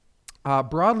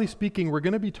Broadly speaking, we're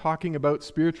going to be talking about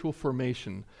spiritual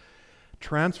formation,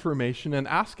 transformation, and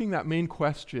asking that main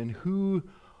question, who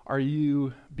are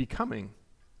you becoming?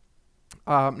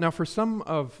 Now, for some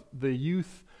of the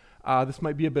youth, this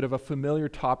might be a bit of a familiar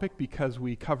topic because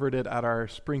we covered it at our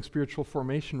spring spiritual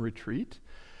formation retreat.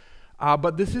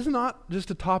 But this is not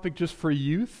just a topic just for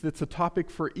youth. It's a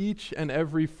topic for each and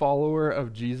every follower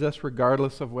of Jesus,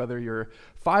 regardless of whether you're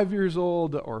 5 years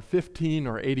old or 15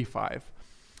 or 85.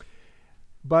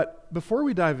 But before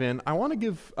we dive in, I want to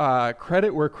give credit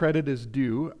where credit is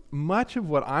due. Much of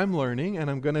what I'm learning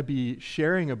and I'm going to be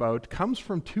sharing about comes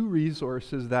from two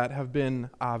resources that have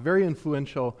been very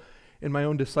influential in my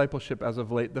own discipleship as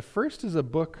of late. The first is a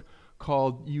book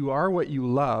called You Are What You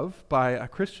Love by a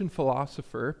Christian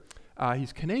philosopher.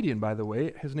 He's Canadian, by the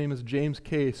way. His name is James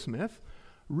K. Smith.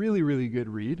 Really, really good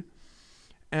read.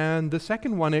 And the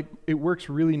second one, it works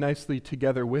really nicely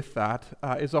together with that,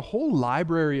 is a whole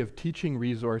library of teaching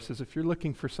resources if you're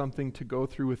looking for something to go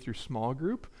through with your small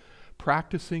group,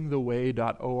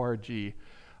 practicingtheway.org.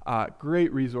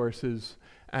 Great resources,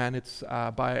 and it's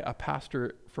by a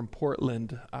pastor from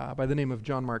Portland by the name of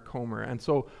John Mark Comer. And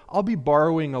so I'll be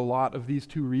borrowing a lot of these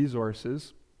two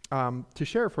resources to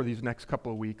share for these next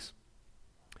couple of weeks.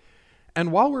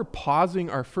 And while we're pausing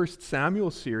our First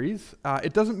Samuel series,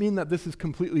 it doesn't mean that this is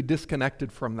completely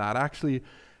disconnected from that. Actually,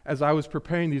 as I was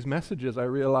preparing these messages, I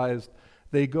realized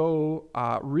they go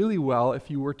really well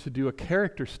if you were to do a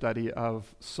character study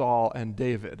of Saul and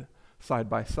David side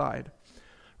by side.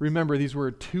 Remember, these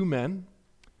were two men,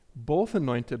 both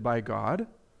anointed by God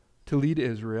to lead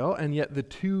Israel, and yet the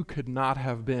two could not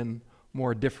have been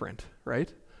more different,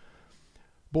 right?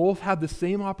 Both had the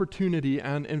same opportunity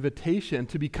and invitation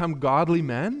to become godly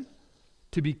men,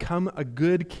 to become a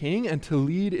good king, and to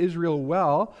lead Israel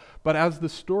well. But as the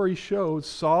story shows,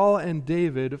 Saul and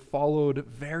David followed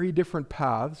very different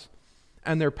paths,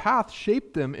 and their path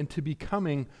shaped them into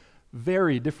becoming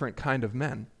very different kind of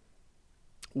men.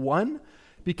 One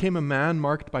became a man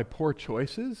marked by poor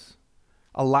choices,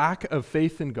 a lack of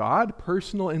faith in God,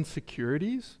 personal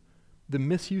insecurities, the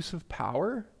misuse of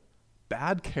power,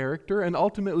 bad character, and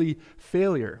ultimately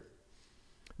failure.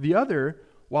 The other,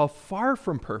 while far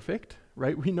from perfect,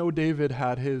 right? We know David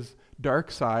had his dark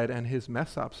side and his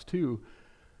mess-ups too,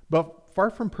 but far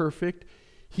from perfect,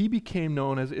 he became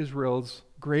known as Israel's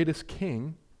greatest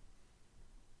king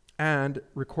and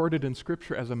recorded in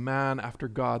Scripture as a man after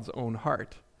God's own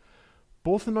heart.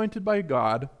 Both anointed by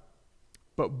God,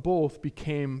 but both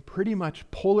became pretty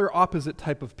much polar opposite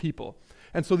type of people.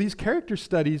 And so these character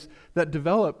studies that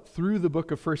develop through the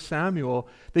book of 1 Samuel,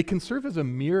 they can serve as a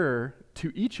mirror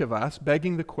to each of us,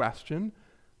 begging the question,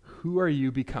 who are you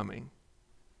becoming?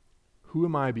 Who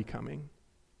am I becoming?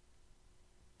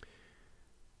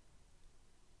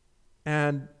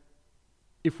 And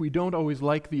if we don't always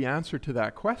like the answer to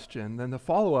that question, then the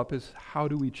follow-up is, how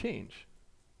do we change?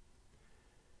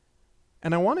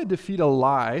 And I want to defeat a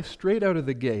lie straight out of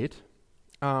the gate.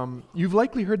 You've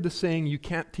likely heard the saying, you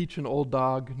can't teach an old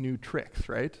dog new tricks,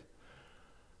 right?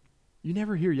 You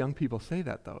never hear young people say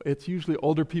that, though. It's usually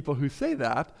older people who say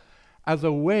that as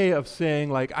a way of saying,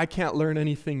 like, I can't learn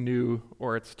anything new,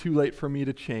 or it's too late for me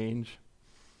to change.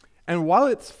 And while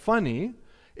it's funny,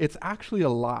 it's actually a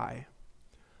lie.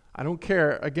 I don't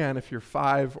care, again, if you're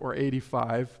 5 or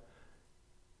 85.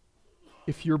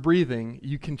 If you're breathing,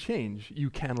 you can change.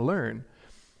 You can learn.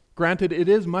 Granted, it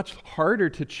is much harder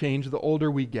to change the older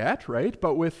we get, right?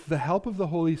 But with the help of the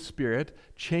Holy Spirit,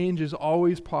 change is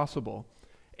always possible.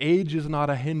 Age is not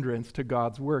a hindrance to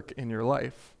God's work in your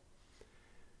life.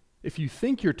 If you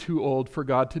think you're too old for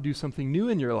God to do something new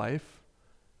in your life,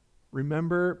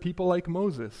 remember people like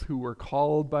Moses who were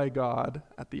called by God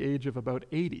at the age of about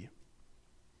 80.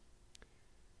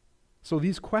 So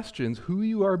these questions, who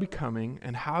you are becoming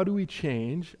and how do we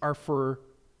change, are for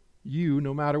you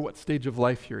no matter what stage of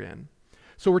life you're in.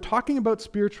 So we're talking about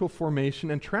spiritual formation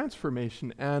and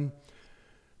transformation, and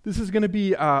this is going to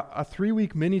be a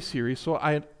 3-week mini-series, so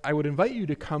I would invite you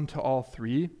to come to all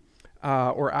three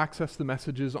or access the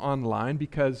messages online,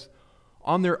 because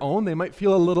on their own they might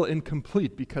feel a little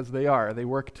incomplete, because they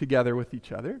work together with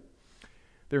each other.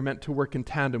 They're meant to work in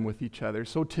tandem with each other.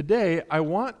 So today I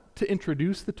want to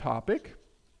introduce the topic,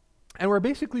 and we're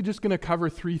basically just going to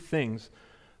cover 3 things: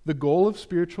 the goal of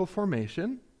spiritual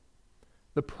formation,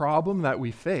 the problem that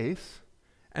we face,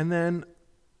 and then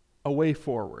a way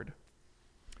forward.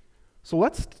 So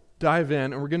let's dive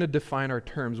in, and we're going to define our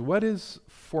terms. What is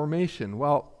formation?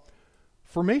 Well,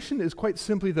 formation is quite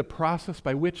simply the process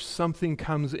by which something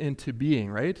comes into being,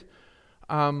 right?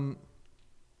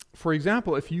 For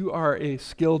example, if you are a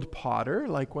skilled potter,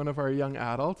 like one of our young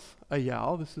adults,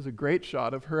 Ayal, this is a great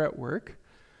shot of her at work.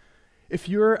 If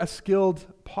you're a skilled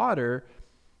potter,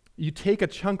 you take a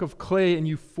chunk of clay and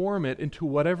you form it into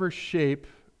whatever shape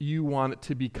you want it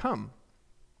to become.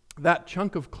 That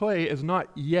chunk of clay is not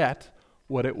yet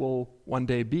what it will one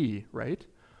day be, right?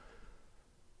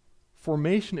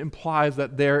 Formation implies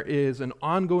that there is an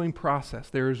ongoing process.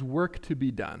 There is work to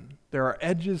be done. There are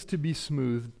edges to be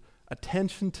smoothed,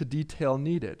 attention to detail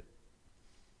needed.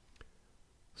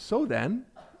 So then,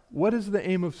 what is the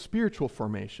aim of spiritual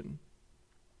formation?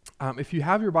 If you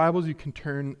have your Bibles, you can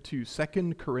turn to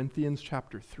 2 Corinthians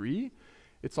chapter 3.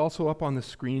 It's also up on the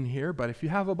screen here, but if you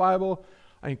have a Bible,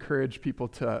 I encourage people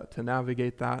to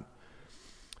navigate that.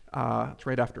 It's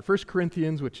right after 1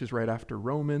 Corinthians, which is right after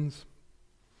Romans.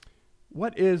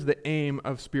 What is the aim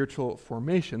of spiritual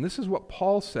formation? This is what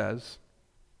Paul says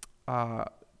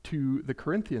to the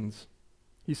Corinthians.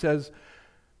 He says,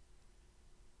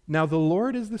 "Now the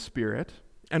Lord is the Spirit,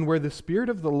 and where the Spirit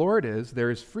of the Lord is, there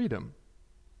is freedom.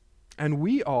 And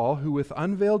we all, who with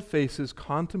unveiled faces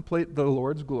contemplate the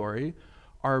Lord's glory,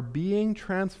 are being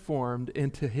transformed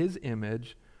into His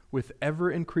image with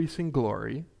ever-increasing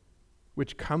glory,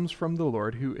 which comes from the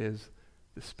Lord who is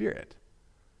the Spirit."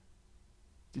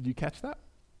 Did you catch that?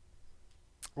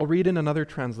 I'll read in another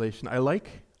translation. I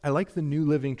like the New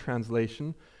Living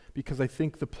Translation because I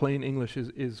think the plain English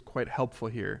is quite helpful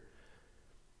here.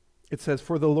 It says,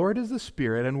 "For the Lord is the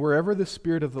Spirit, and wherever the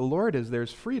Spirit of the Lord is,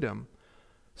 there's freedom.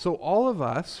 So all of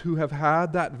us who have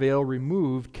had that veil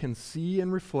removed can see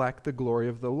and reflect the glory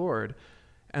of the Lord.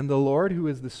 And the Lord, who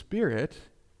is the Spirit,"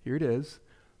 here it is,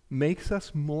 "makes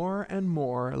us more and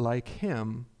more like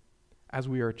Him as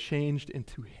we are changed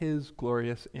into His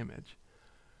glorious image."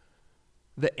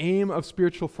 The aim of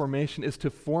spiritual formation is to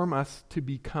form us to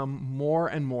become more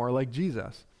and more like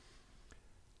Jesus.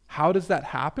 How does that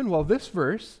happen? Well, this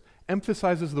verse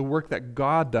emphasizes the work that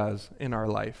God does in our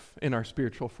life, in our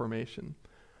spiritual formation.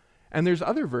 And there's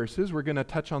other verses, we're going to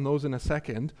touch on those in a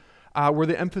second, where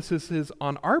the emphasis is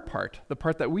on our part, the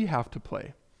part that we have to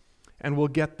play. And we'll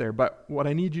get there. But what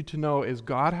I need you to know is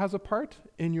God has a part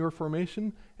in your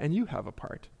formation, and you have a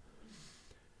part.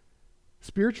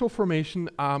 Spiritual formation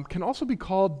can also be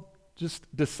called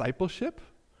just discipleship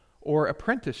or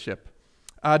apprenticeship.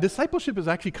 Discipleship is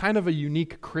actually kind of a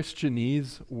unique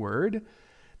Christianese word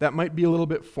that might be a little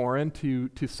bit foreign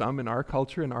to some in our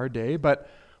culture, in our day, but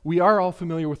we are all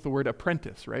familiar with the word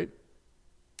apprentice, right?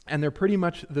 And they're pretty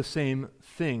much the same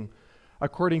thing.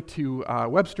 According to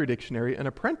Webster Dictionary, an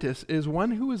apprentice is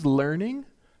one who is learning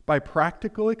by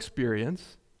practical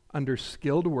experience under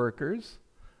skilled workers,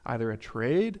 either a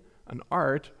trade, an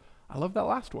art, I love that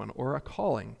last one, or a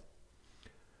calling.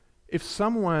 It's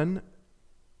someone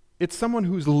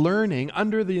who's learning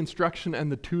under the instruction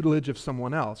and the tutelage of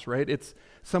someone else, right? It's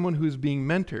someone who's being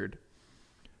mentored.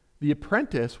 The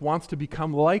apprentice wants to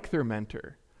become like their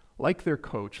mentor, like their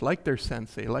coach, like their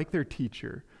sensei, like their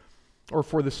teacher. Or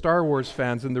for the Star Wars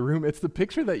fans in the room, it's the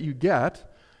picture that you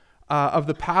get of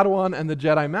the Padawan and the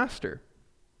Jedi Master.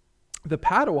 The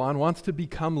Padawan wants to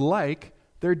become like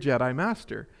their Jedi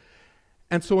Master.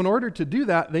 And so in order to do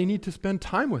that, they need to spend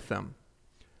time with them,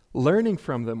 learning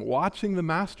from them, watching the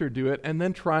Master do it, and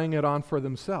then trying it on for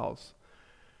themselves.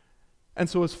 And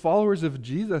so as followers of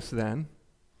Jesus then,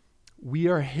 we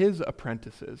are His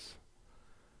apprentices,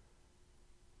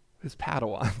 His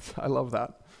Padawans. I love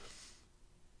that.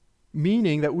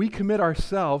 Meaning that we commit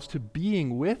ourselves to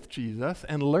being with Jesus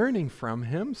and learning from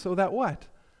Him so that what?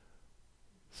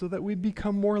 So that we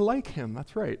become more like Him.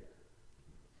 That's right.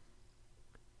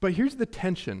 But here's the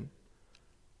tension.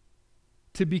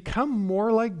 To become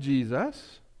more like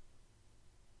Jesus,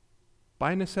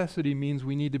 by necessity, means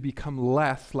we need to become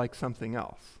less like something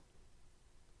else.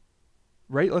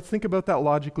 Right? Let's think about that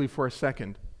logically for a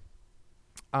second.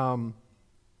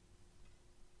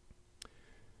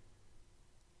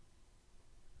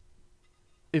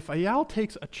 If Ayal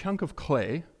takes a chunk of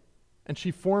clay and she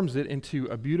forms it into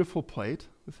a beautiful plate,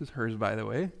 this is hers, by the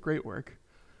way, great work,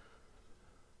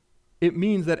 it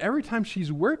means that every time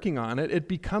she's working on it, it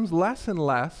becomes less and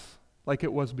less like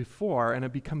it was before, and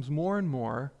it becomes more and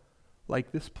more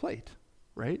like this plate,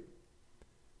 right?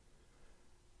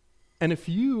 And if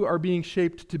you are being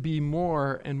shaped to be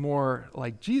more and more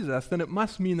like Jesus, then it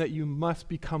must mean that you must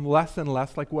become less and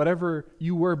less like whatever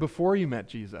you were before you met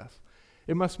Jesus.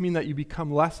 It must mean that you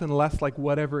become less and less like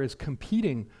whatever is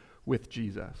competing with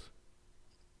Jesus.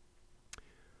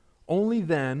 Only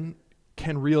then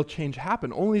can real change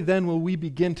happen. Only then will we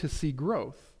begin to see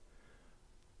growth.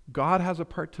 God has a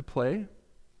part to play,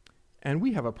 and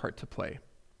we have a part to play.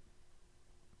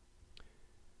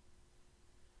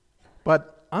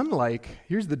 But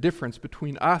here's the difference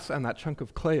between us and that chunk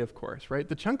of clay, of course, right?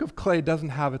 The chunk of clay doesn't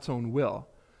have its own will.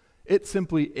 It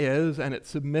simply is, and it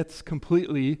submits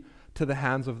completely to the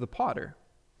hands of the potter.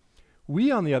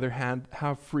 We, on the other hand,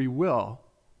 have free will,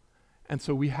 and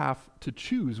so we have to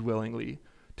choose willingly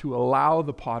to allow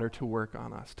the potter to work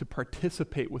on us, to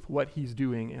participate with what he's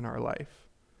doing in our life.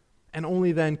 And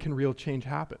only then can real change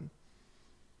happen.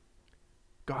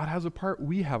 God has a part,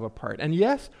 we have a part. And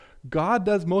yes, God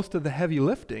does most of the heavy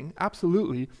lifting,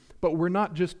 absolutely, but we're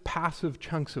not just passive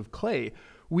chunks of clay.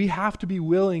 We have to be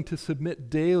willing to submit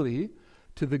daily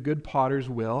to the good potter's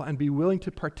will and be willing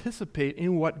to participate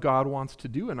in what God wants to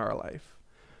do in our life.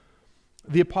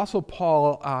 The Apostle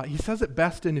Paul, he says it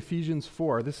best in Ephesians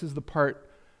 4. This is the part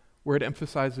where it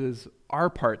emphasizes our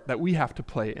part that we have to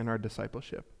play in our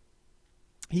discipleship.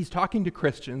 He's talking to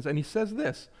Christians, and he says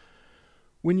this: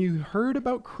 when you heard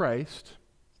about Christ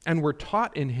and were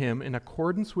taught in him in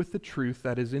accordance with the truth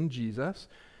that is in Jesus,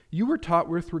 you were taught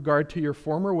with regard to your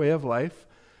former way of life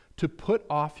to put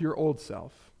off your old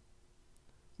self,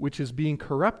 which is being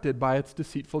corrupted by its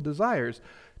deceitful desires,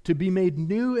 to be made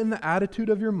new in the attitude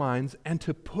of your minds, and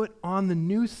to put on the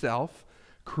new self,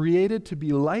 created to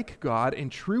be like God in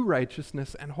true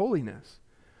righteousness and holiness.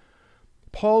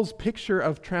 Paul's picture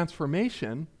of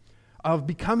transformation, of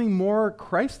becoming more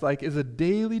Christ-like, is a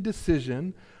daily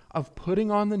decision of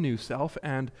putting on the new self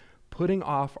and putting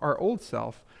off our old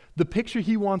self. The picture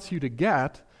he wants you to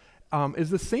get is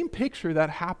the same picture that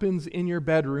happens in your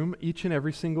bedroom each and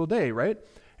every single day, right?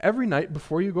 Every night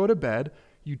before you go to bed,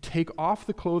 you take off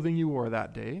the clothing you wore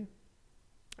that day,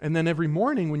 and then every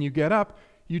morning when you get up,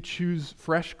 you choose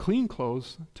fresh, clean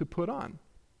clothes to put on.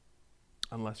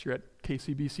 Unless you're at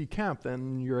KCBC camp,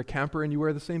 then you're a camper and you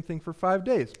wear the same thing for 5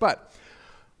 days. But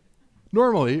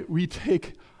normally, we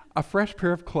take a fresh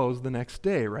pair of clothes the next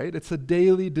day, right? It's a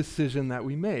daily decision that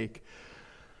we make.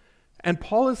 And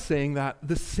Paul is saying that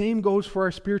the same goes for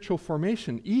our spiritual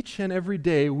formation. Each and every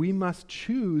day, we must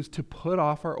choose to put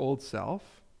off our old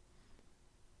self,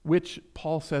 which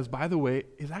Paul says, by the way,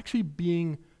 is actually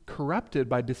being corrupted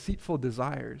by deceitful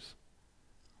desires.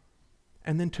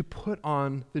 And then to put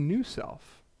on the new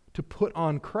self, to put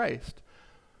on Christ.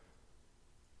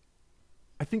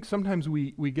 I think sometimes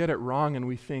we get it wrong and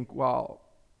we think, well,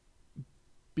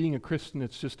 being a Christian,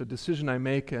 it's just a decision I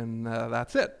make and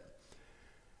that's it.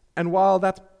 And while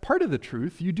that's part of the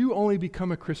truth, you do only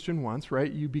become a Christian once,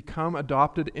 right? You become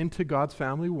adopted into God's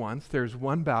family once. There's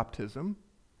one baptism.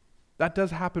 That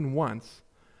does happen once.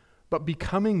 But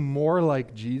becoming more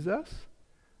like Jesus,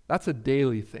 that's a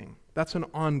daily thing. That's an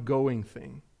ongoing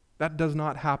thing. That does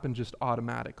not happen just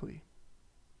automatically.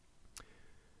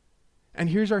 And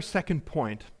here's our second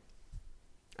point.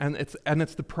 And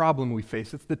it's the problem we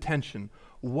face. It's the tension.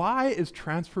 Why is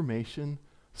transformation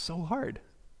so hard?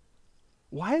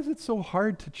 Why is it so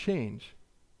hard to change?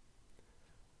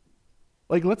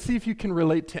 Like, let's see if you can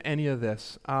relate to any of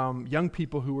this. Young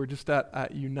people who were just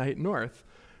at Unite North,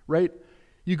 right?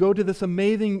 You go to this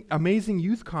amazing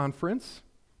youth conference.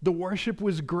 The worship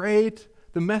was great.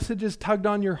 The messages tugged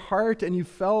on your heart, and you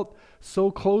felt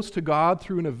so close to God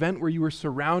through an event where you were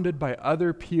surrounded by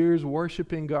other peers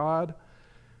worshiping God.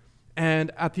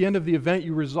 And at the end of the event,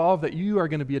 you resolve that you are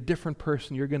going to be a different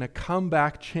person. You're going to come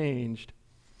back changed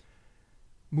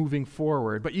moving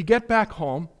forward. But you get back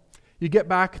home. You get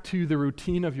back to the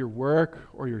routine of your work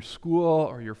or your school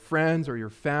or your friends or your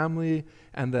family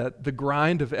and the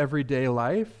grind of everyday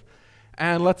life.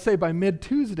 And let's say by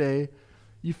mid-Tuesday,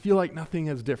 you feel like nothing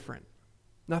is different.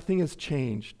 Nothing has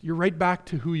changed. You're right back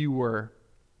to who you were.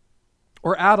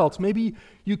 Or adults, maybe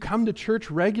you come to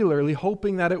church regularly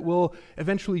hoping that it will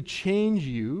eventually change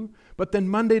you, but then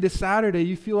Monday to Saturday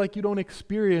you feel like you don't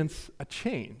experience a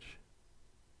change.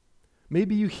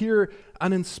 Maybe you hear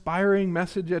an inspiring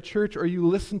message at church, or you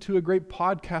listen to a great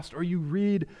podcast, or you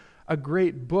read a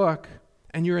great book,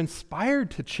 and you're inspired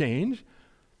to change.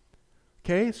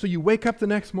 Okay, so you wake up the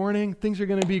next morning, things are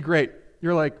going to be great.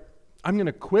 You're like, I'm going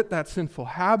to quit that sinful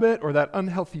habit or that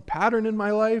unhealthy pattern in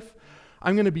my life.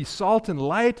 I'm going to be salt and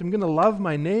light. I'm going to love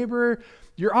my neighbor.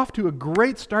 You're off to a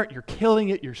great start. You're killing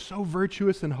it. You're so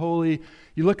virtuous and holy.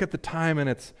 You look at the time and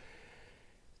it's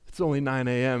only 9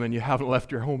 a.m. and you haven't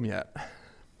left your home yet.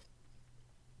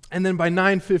 And then by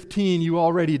 9:15, you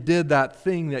already did that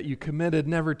thing that you committed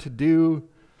never to do.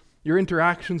 Your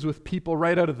interactions with people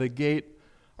right out of the gate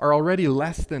are already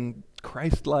less than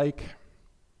Christ-like.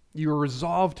 Your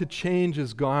resolve to change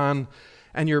is gone,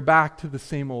 and you're back to the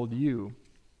same old you.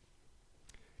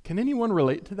 Can anyone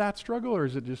relate to that struggle, or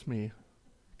is it just me?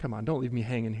 Come on, don't leave me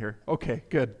hanging here. Okay,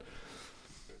 good.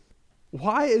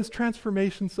 Why is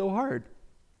transformation so hard?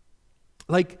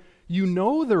 Like, You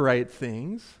know the right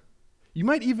things. You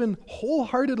might even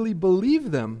wholeheartedly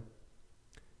believe them.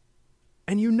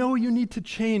 And you know you need to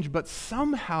change, but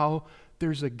somehow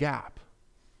there's a gap.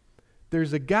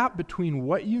 There's a gap between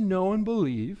what you know and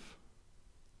believe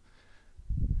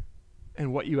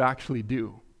and what you actually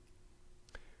do.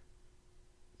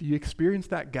 Do you experience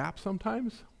that gap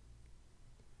sometimes?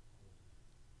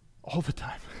 All the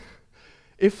time.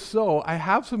 If so, I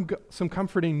have some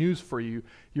comforting news for you.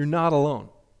 You're not alone.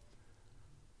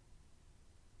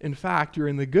 In fact, you're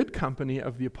in the good company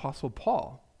of the Apostle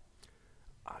Paul.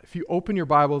 If you open your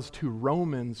Bibles to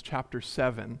Romans chapter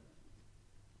 7,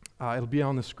 it'll be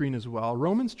on the screen as well.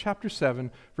 Romans chapter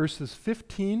 7, verses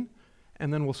 15,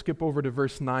 and then we'll skip over to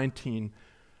verse 19.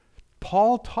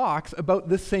 Paul talks about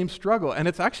this same struggle, and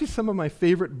it's actually some of my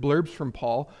favorite blurbs from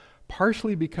Paul,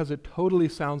 partially because it totally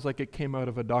sounds like it came out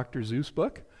of a Dr. Seuss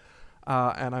book,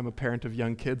 and I'm a parent of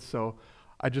young kids, so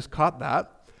I just caught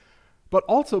that. But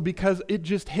also because it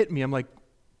just hit me. I'm like,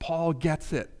 Paul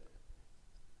gets it.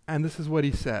 And this is what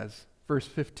he says, verse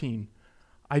 15.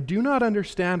 I do not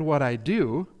understand what I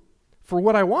do, for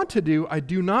what I want to do, I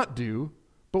do not do,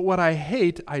 but what I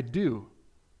hate, I do.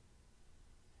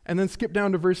 And then skip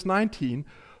down to verse 19.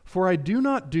 For I do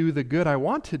not do the good I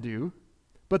want to do,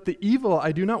 but the evil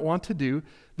I do not want to do,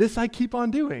 this I keep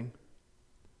on doing.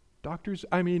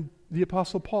 The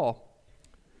Apostle Paul.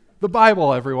 The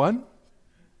Bible, everyone.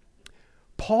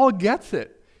 Paul gets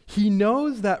it. He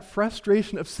knows that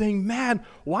frustration of saying, man,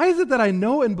 why is it that I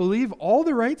know and believe all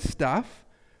the right stuff,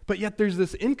 but yet there's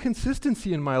this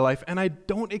inconsistency in my life and I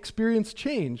don't experience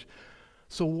change?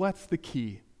 So what's the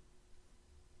key?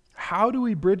 How do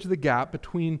we bridge the gap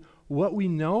between what we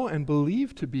know and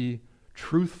believe to be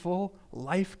truthful,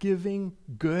 life-giving,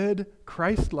 good,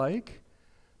 Christ-like,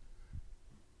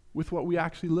 with what we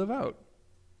actually live out?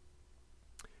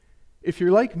 If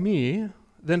you're like me,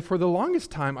 then for the longest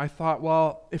time I thought,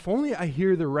 well, if only I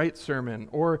hear the right sermon,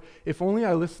 or if only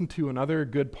I listen to another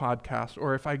good podcast,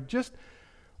 or if I just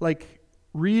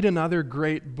read another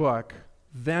great book,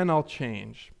 then I'll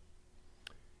change.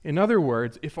 In other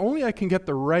words, if only I can get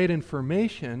the right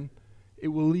information, it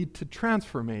will lead to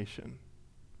transformation,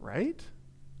 right?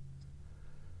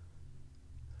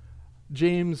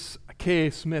 James K.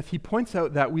 Smith, he points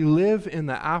out that we live in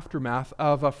the aftermath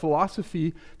of a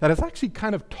philosophy that has actually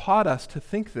kind of taught us to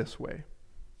think this way.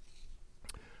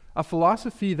 A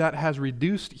philosophy that has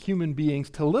reduced human beings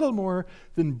to little more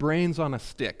than brains on a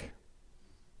stick,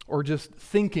 or just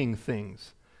thinking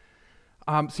things.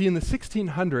 See, in the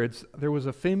 1600s, there was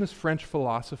a famous French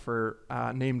philosopher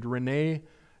named René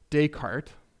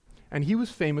Descartes, and he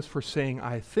was famous for saying,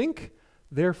 I think,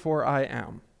 therefore I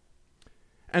am.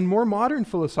 And more modern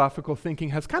philosophical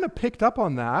thinking has kind of picked up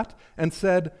on that and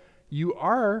said, you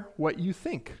are what you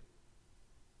think.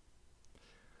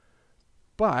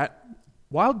 But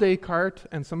while Descartes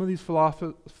and some of these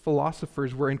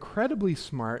philosophers were incredibly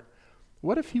smart,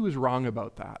 what if he was wrong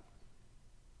about that?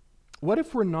 What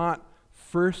if we're not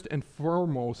first and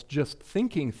foremost just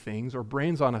thinking things or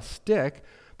brains on a stick,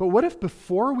 but what if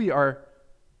before we are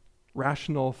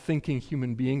rational thinking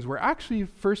human beings, we're actually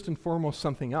first and foremost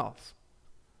something else?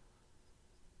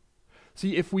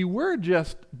 See, if we were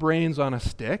just brains on a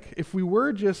stick, if we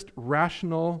were just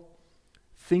rational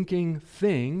thinking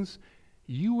things,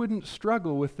 you wouldn't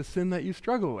struggle with the sin that you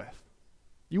struggle with.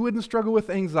 You wouldn't struggle with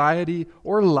anxiety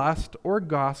or lust or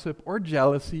gossip or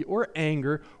jealousy or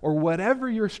anger or whatever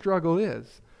your struggle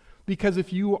is. Because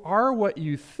if you are what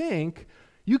you think,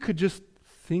 you could just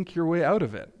think your way out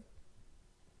of it.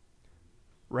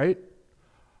 Right?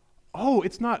 Oh,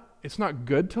 it's not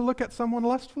good to look at someone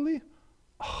lustfully?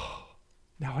 Oh,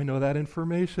 now I know that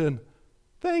information.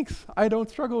 Thanks, I don't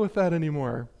struggle with that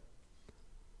anymore.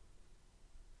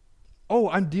 Oh,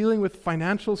 I'm dealing with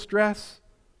financial stress,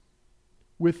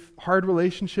 with hard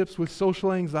relationships, with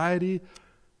social anxiety.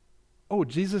 Oh,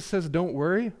 Jesus says don't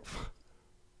worry.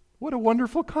 What a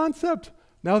wonderful concept.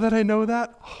 Now that I know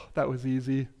that, that was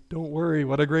easy. Don't worry,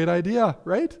 what a great idea,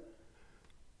 right?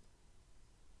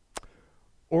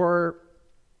 Or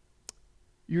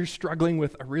you're struggling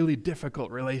with a really difficult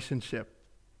relationship.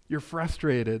 You're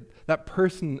frustrated. That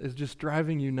person is just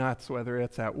driving you nuts, whether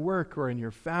it's at work or in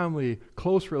your family,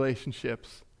 close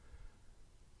relationships.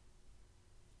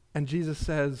 And Jesus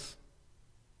says,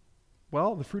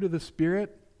 well, the fruit of the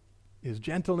Spirit is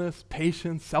gentleness,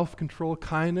 patience, self-control,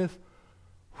 kindness.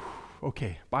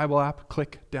 Okay, Bible app,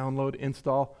 click, download,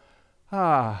 install.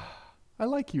 I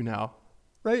like you now,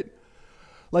 right?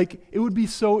 It would be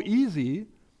so easy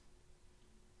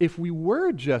if we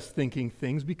were just thinking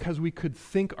things because we could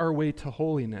think our way to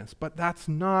holiness. But that's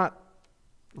not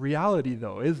reality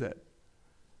though, is it?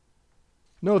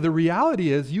 No, the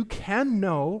reality is you can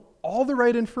know all the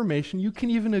right information, you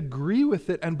can even agree with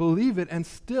it and believe it, and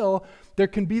still there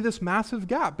can be this massive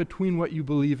gap between what you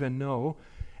believe and know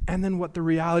and then what the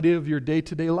reality of your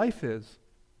day-to-day life is.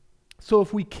 So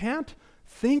if we can't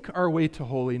think our way to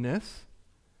holiness,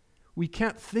 we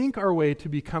can't think our way to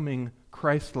becoming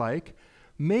Christ-like,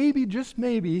 maybe, just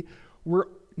maybe, we're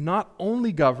not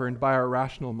only governed by our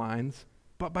rational minds,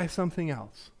 but by something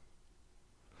else.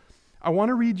 I want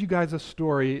to read you guys a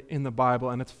story in the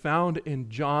Bible, and it's found in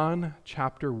John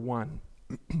chapter 1.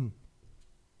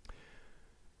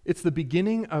 It's the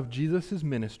beginning of Jesus'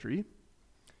 ministry.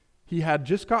 He had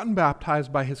just gotten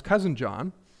baptized by his cousin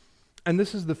John, and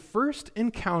this is the first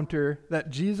encounter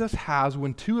that Jesus has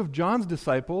when two of John's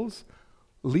disciples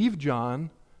leave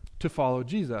John to follow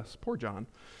Jesus. Poor John.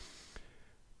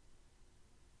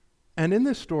 And in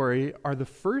this story are the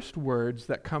first words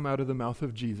that come out of the mouth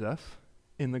of Jesus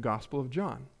in the Gospel of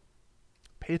John.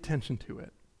 Pay attention to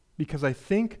it, because I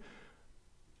think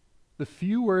the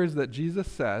few words that Jesus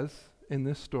says in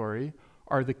this story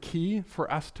are the key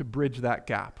for us to bridge that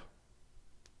gap.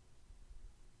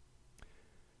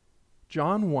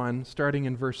 John 1, starting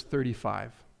in verse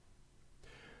 35.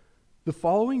 The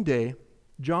following day,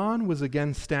 John was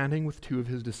again standing with two of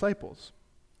his disciples.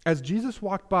 As Jesus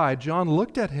walked by, John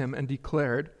looked at him and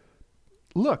declared,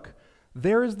 "Look,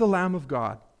 there is the Lamb of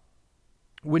God."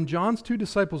 When John's two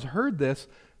disciples heard this,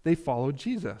 they followed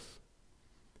Jesus.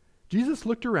 Jesus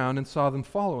looked around and saw them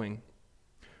following.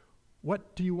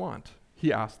 "What do you want?"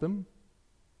 he asked them.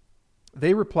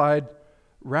 They replied,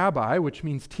 "Rabbi," which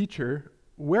means teacher,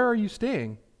 "where are you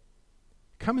staying?"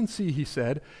 "Come and see," he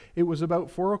said. It was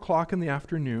about 4:00 in the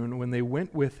afternoon when they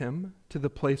went with him to the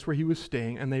place where he was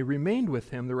staying, and they remained with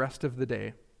him the rest of the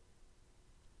day.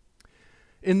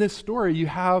 In this story, you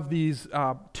have these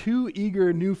two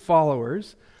eager new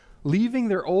followers leaving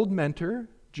their old mentor,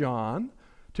 John,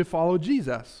 to follow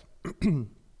Jesus.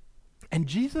 And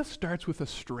Jesus starts with a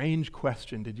strange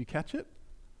question. Did you catch it?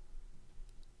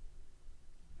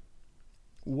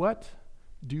 What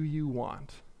do you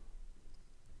want?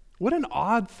 What an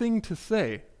odd thing to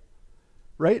say,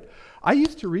 right? I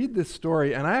used to read this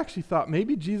story and I actually thought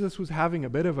maybe Jesus was having a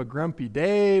bit of a grumpy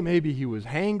day, maybe he was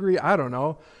hangry, I don't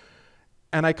know.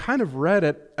 And I kind of read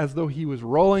it as though he was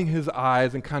rolling his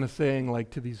eyes and kind of saying, like,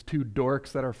 to these two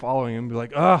dorks that are following him, be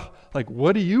like, like,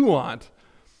 what do you want?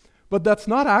 But that's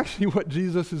not actually what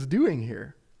Jesus is doing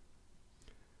here.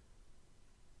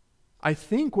 I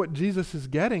think what Jesus is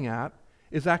getting at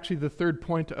is actually the third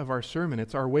point of our sermon.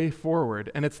 It's our way forward.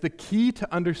 And it's the key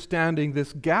to understanding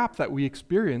this gap that we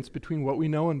experience between what we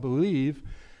know and believe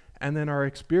and then our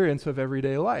experience of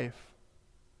everyday life.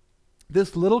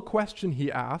 This little question he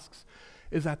asks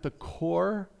is at the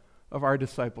core of our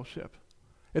discipleship.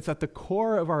 It's at the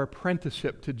core of our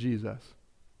apprenticeship to Jesus.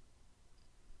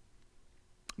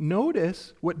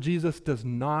 Notice what Jesus does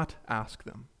not ask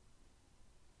them.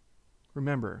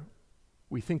 Remember,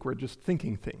 we think we're just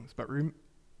thinking things, but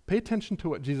pay attention to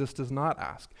what Jesus does not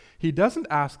ask. He doesn't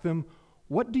ask them,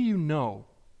 "What do you know?"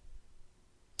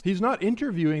 He's not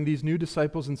interviewing these new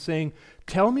disciples and saying,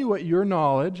 "Tell me what your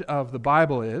knowledge of the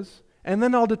Bible is, and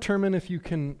then I'll determine if you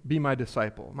can be my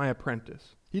disciple, my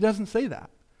apprentice." He doesn't say that.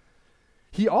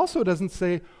 He also doesn't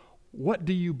say, "What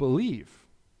do you believe?"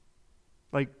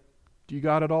 Like, do you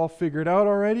got it all figured out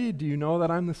already? Do you know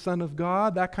that I'm the Son of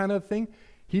God? That kind of thing.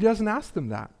 He doesn't ask them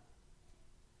that.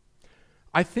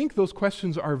 I think those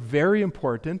questions are very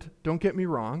important. Don't get me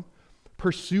wrong.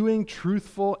 Pursuing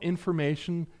truthful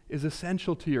information is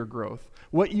essential to your growth.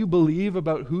 What you believe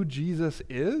about who Jesus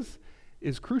is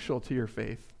crucial to your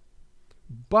faith.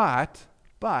 But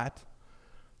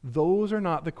those are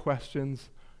not the questions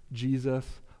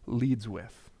Jesus leads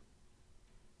with.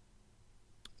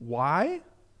 Why?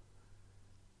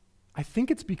 I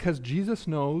think it's because Jesus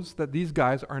knows that these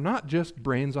guys are not just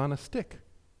brains on a stick.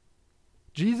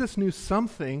 Jesus knew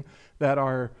something that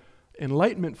our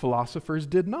Enlightenment philosophers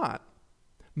did not.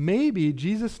 Maybe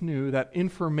Jesus knew that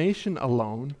information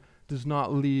alone does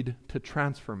not lead to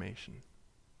transformation.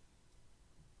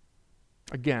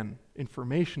 Again,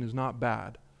 information is not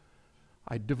bad.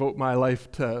 I devote my life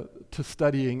to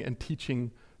studying and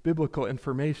teaching biblical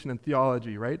information and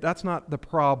theology, right? That's not the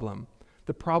problem.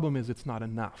 The problem is it's not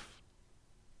enough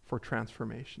for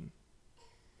transformation.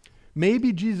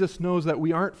 Maybe Jesus knows that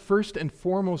we aren't first and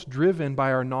foremost driven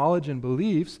by our knowledge and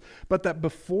beliefs, but that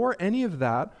before any of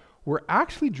that, we're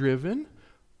actually driven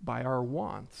by our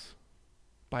wants,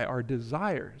 by our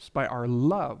desires, by our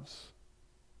loves,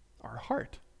 our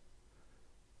heart.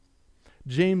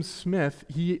 James Smith,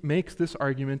 he makes this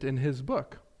argument in his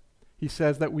book. He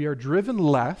says that we are driven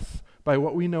less by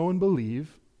what we know and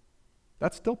believe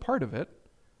That's still part of it.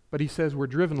 But he says we're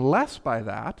driven less by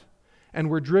that, and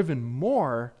we're driven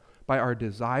more by our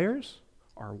desires,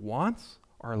 our wants,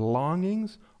 our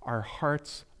longings, our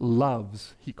heart's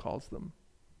loves, he calls them.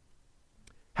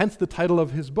 Hence the title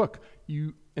of his book.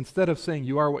 Instead of saying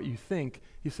you are what you think,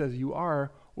 he says you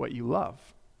are what you love.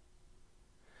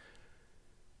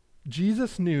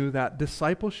 Jesus knew that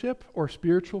discipleship or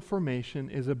spiritual formation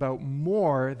is about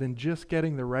more than just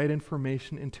getting the right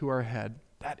information into our head.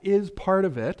 That is part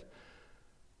of it,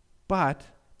 but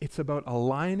it's about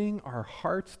aligning our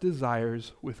heart's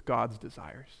desires with God's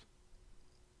desires.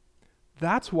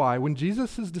 That's why when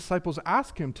Jesus' disciples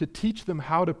ask him to teach them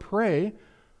how to pray,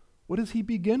 what does he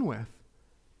begin with?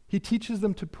 He teaches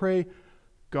them to pray,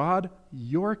 God,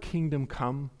 your kingdom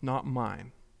come, not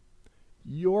mine.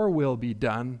 Your will be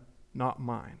done, not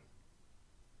mine.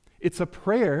 It's a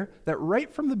prayer that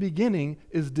right from the beginning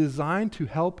is designed to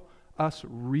help us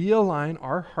realign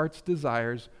our heart's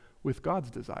desires with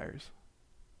God's desires.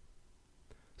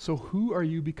 So who are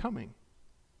you becoming?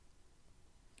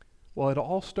 Well, it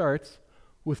all starts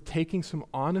with taking some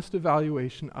honest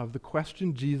evaluation of the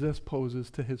question Jesus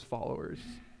poses to his followers.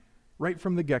 Right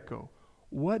from the get-go.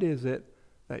 What is it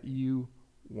that you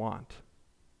want?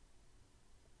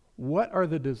 What are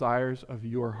the desires of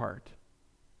your heart?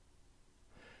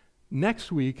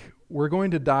 Next week, we're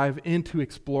going to dive into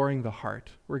exploring the heart.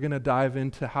 We're going to dive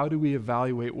into how do we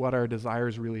evaluate what our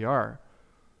desires really are.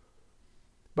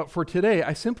 But for today,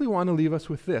 I simply want to leave us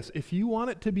with this. If you want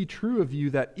it to be true of you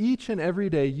that each and every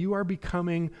day you are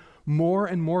becoming more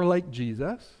and more like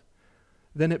Jesus,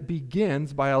 then it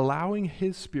begins by allowing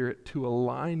his Spirit to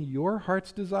align your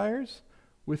heart's desires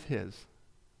with his.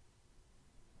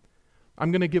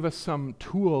 I'm going to give us some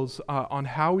tools on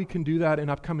how we can do that in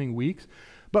upcoming weeks.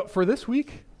 But for this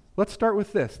week, let's start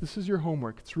with this. This is your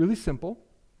homework. It's really simple.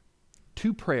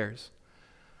 2 prayers.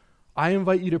 I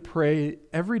invite you to pray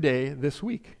every day this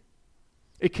week.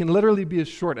 It can literally be as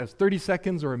short as 30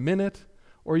 seconds or a minute,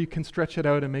 or you can stretch it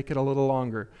out and make it a little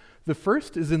longer. The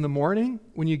first is in the morning,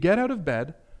 when you get out of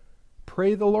bed,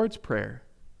 pray the Lord's Prayer.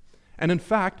 And in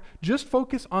fact, just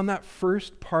focus on that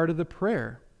first part of the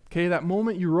prayer. Okay, that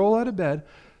moment you roll out of bed,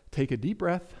 take a deep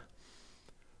breath,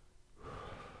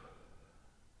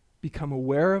 become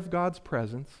aware of God's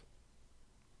presence,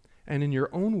 and in your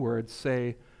own words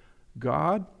say,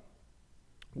 God,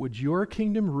 would your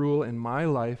kingdom rule in my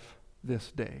life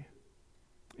this day,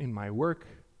 in my work,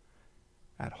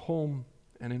 at home,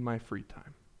 and in my free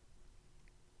time?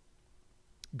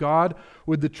 God,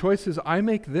 would the choices I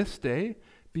make this day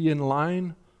be in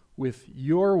line with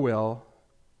your will,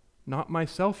 not my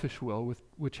selfish will,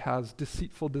 which has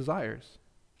deceitful desires?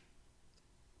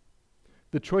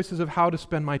 The choices of how to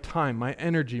spend my time, my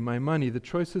energy, my money, the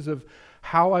choices of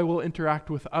how I will interact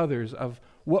with others, of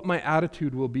what my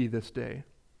attitude will be this day.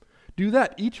 Do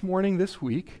that each morning this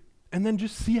week, and then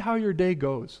just see how your day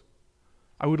goes.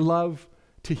 I would love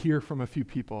to hear from a few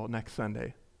people next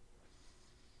Sunday.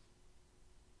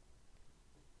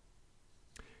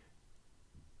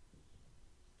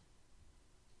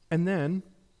 And then,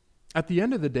 at the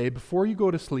end of the day, before you go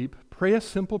to sleep, pray a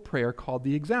simple prayer called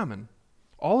the Examen.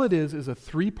 All it is a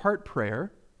 3-part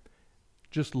prayer,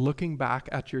 just looking back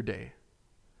at your day.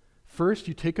 First,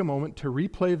 you take a moment to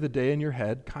replay the day in your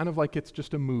head, kind of like it's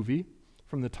just a movie,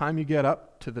 from the time you get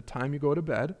up to the time you go to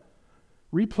bed.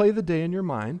 Replay the day in your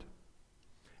mind,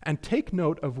 and take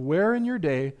note of where in your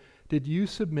day did you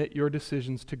submit your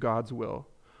decisions to God's will.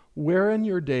 Where in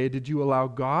your day did you allow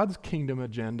God's kingdom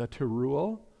agenda to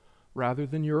rule rather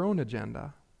than your own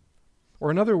agenda?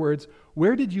 Or in other words,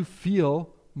 where did you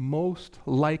feel most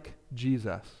like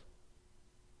Jesus?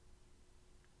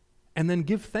 And then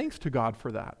give thanks to God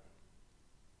for that.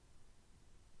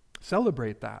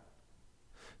 Celebrate that.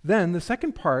 Then the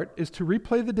second part is to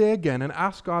replay the day again and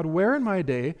ask God, where in my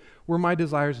day were my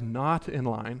desires not in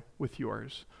line with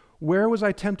yours? Where was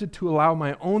I tempted to allow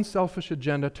my own selfish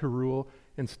agenda to rule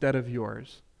instead of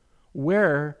yours?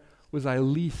 Where was I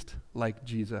least like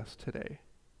Jesus today?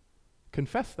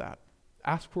 Confess that.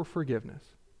 Ask for forgiveness.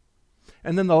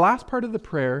 And then the last part of the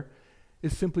prayer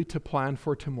is simply to plan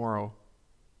for tomorrow.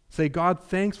 Say, God,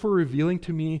 thanks for revealing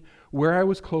to me where I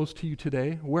was close to you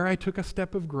today, where I took a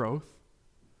step of growth,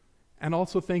 and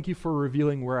also thank you for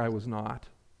revealing where I was not,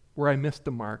 where I missed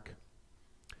the mark.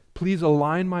 Please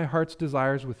align my heart's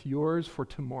desires with yours for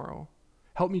tomorrow.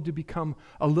 Help me to become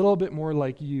a little bit more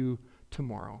like you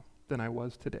tomorrow than I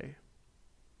was today.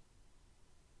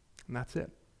 And that's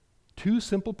it. 2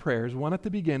 simple prayers, one at the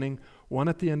beginning, one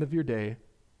at the end of your day.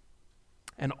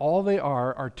 And all they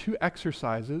are 2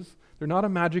 exercises. They're not a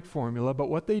magic formula, but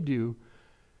what they do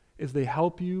is they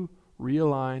help you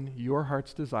realign your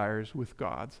heart's desires with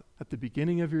God's at the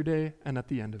beginning of your day and at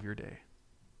the end of your day.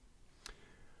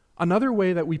 Another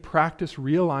way that we practice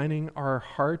realigning our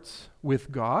hearts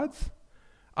with God's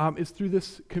is through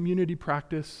this community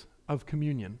practice of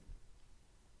communion.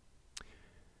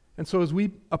 And so as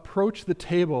we approach the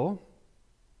table,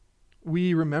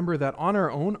 we remember that on our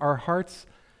own, our hearts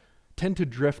tend to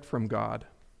drift from God.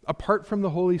 Apart from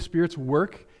the Holy Spirit's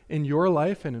work in your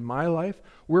life and in my life,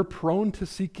 we're prone to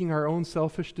seeking our own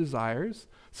selfish desires.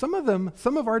 Some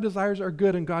of our desires are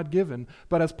good and God-given,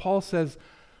 but as Paul says,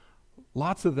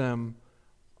 lots of them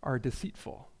are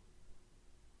deceitful.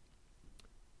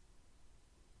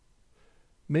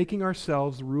 Making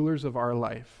ourselves rulers of our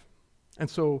life. And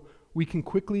so we can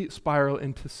quickly spiral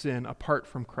into sin apart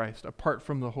from Christ, apart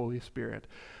from the Holy Spirit.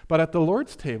 But at the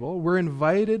Lord's table, we're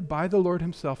invited by the Lord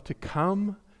himself to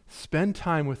come, spend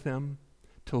time with him,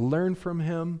 to learn from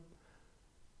him,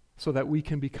 so that we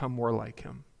can become more like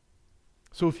him.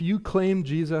 So if you claim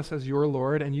Jesus as your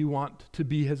Lord and you want to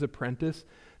be his apprentice,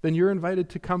 then you're invited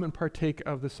to come and partake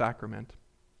of the sacrament.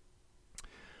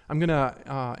 I'm going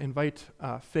to invite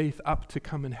Faith up to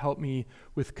come and help me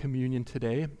with communion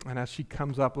today. And as she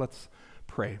comes up, let's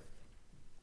pray.